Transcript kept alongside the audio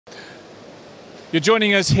You're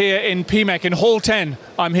joining us here in P-MEC in Hall 10.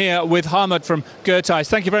 I'm here with Harmut from Gerteis.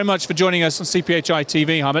 Thank you very much for joining us on CPhI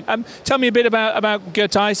TV, Harmut. Tell me a bit about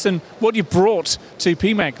Gerteis and what you brought to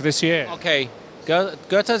P-MEC this year. Okay,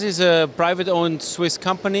 Gerteis is a private-owned Swiss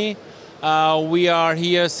company. We are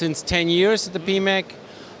here since 10 years at the P-MEC.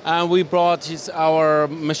 We brought our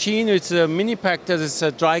machine. It's a mini pack that is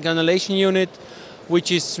a dry granulation unit,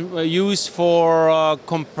 which is used for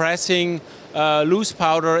compressing loose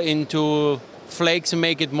powder into flakes and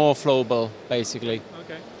make it more flowable, basically.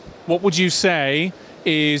 Okay. What would you say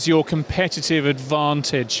is your competitive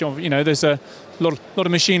advantage? You know, there's a lot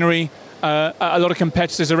of machinery, a lot of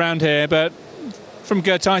competitors around here, but from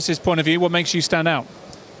Gerteis' point of view, what makes you stand out?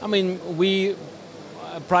 I mean, we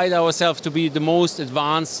pride ourselves to be the most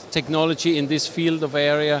advanced technology in this field of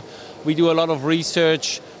area. We do a lot of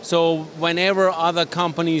research, so whenever other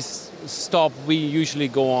companies stop, we usually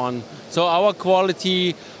go on. So our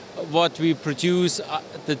quality, what we produce,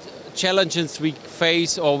 the challenges we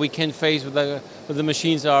face or we can face with the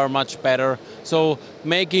machines are much better. So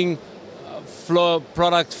making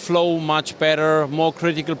product flow much better, more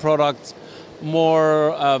critical products,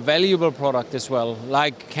 more valuable product as well,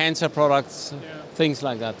 like cancer products, things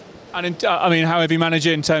like that. And I mean, how have you managed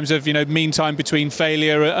it in terms of, you know, mean time between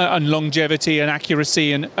failure and longevity and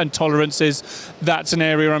accuracy and tolerances? That's an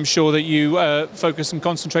area I'm sure that you focus and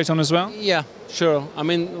concentrate on as well? Yeah, sure. I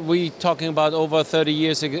mean, we're talking about over 30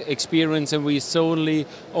 years experience, and we solely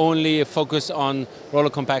only focus on roller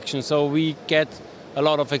compaction. So we get a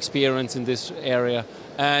lot of experience in this area.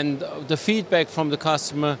 And the feedback from the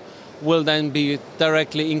customer will then be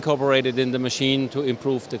directly incorporated in the machine to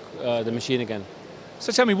improve the machine again.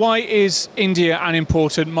 So tell me, why is India an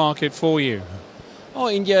important market for you? Oh,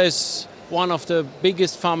 India is one of the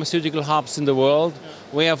biggest pharmaceutical hubs in the world.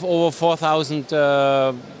 We have over 4,000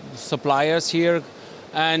 suppliers here,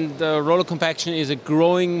 and roller compaction is a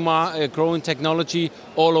growing technology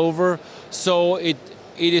all over. So it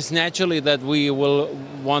is naturally that we will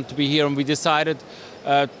want to be here, and we decided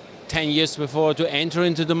 10 years before to enter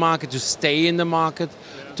into the market, to stay in the market,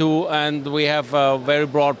 and we have a very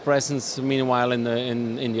broad presence meanwhile in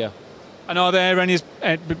India. And are there any,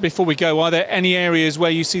 before we go, are there any areas where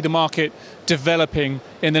you see the market developing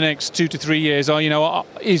in the next 2 to 3 years?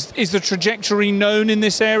 Is the trajectory known in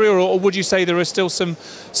this area, or would you say there are still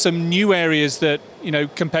some new areas that, you know,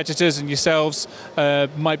 competitors and yourselves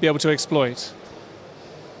might be able to exploit?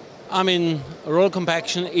 I mean, roller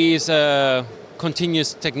compaction is a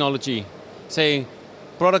continuous technology. Say,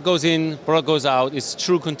 product goes in, product goes out. It's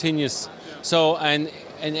true continuous. So and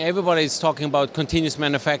everybody is talking about continuous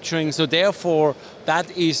manufacturing. So therefore,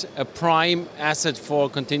 that is a prime asset for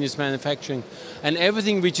continuous manufacturing. And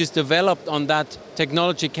everything which is developed on that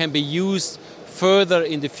technology can be used further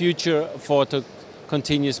in the future for the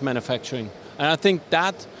continuous manufacturing. And I think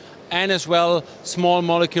that, and as well, small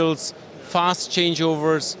molecules, fast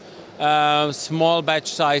changeovers, small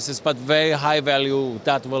batch sizes, but very high value,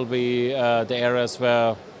 that will be the areas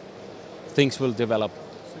where things will develop.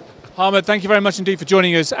 Harmut, thank you very much indeed for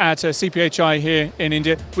joining us at CPhI here in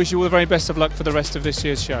India. Wish you all the very best of luck for the rest of this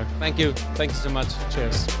year's show. Thank you. Thank you so much.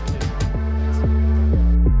 Cheers.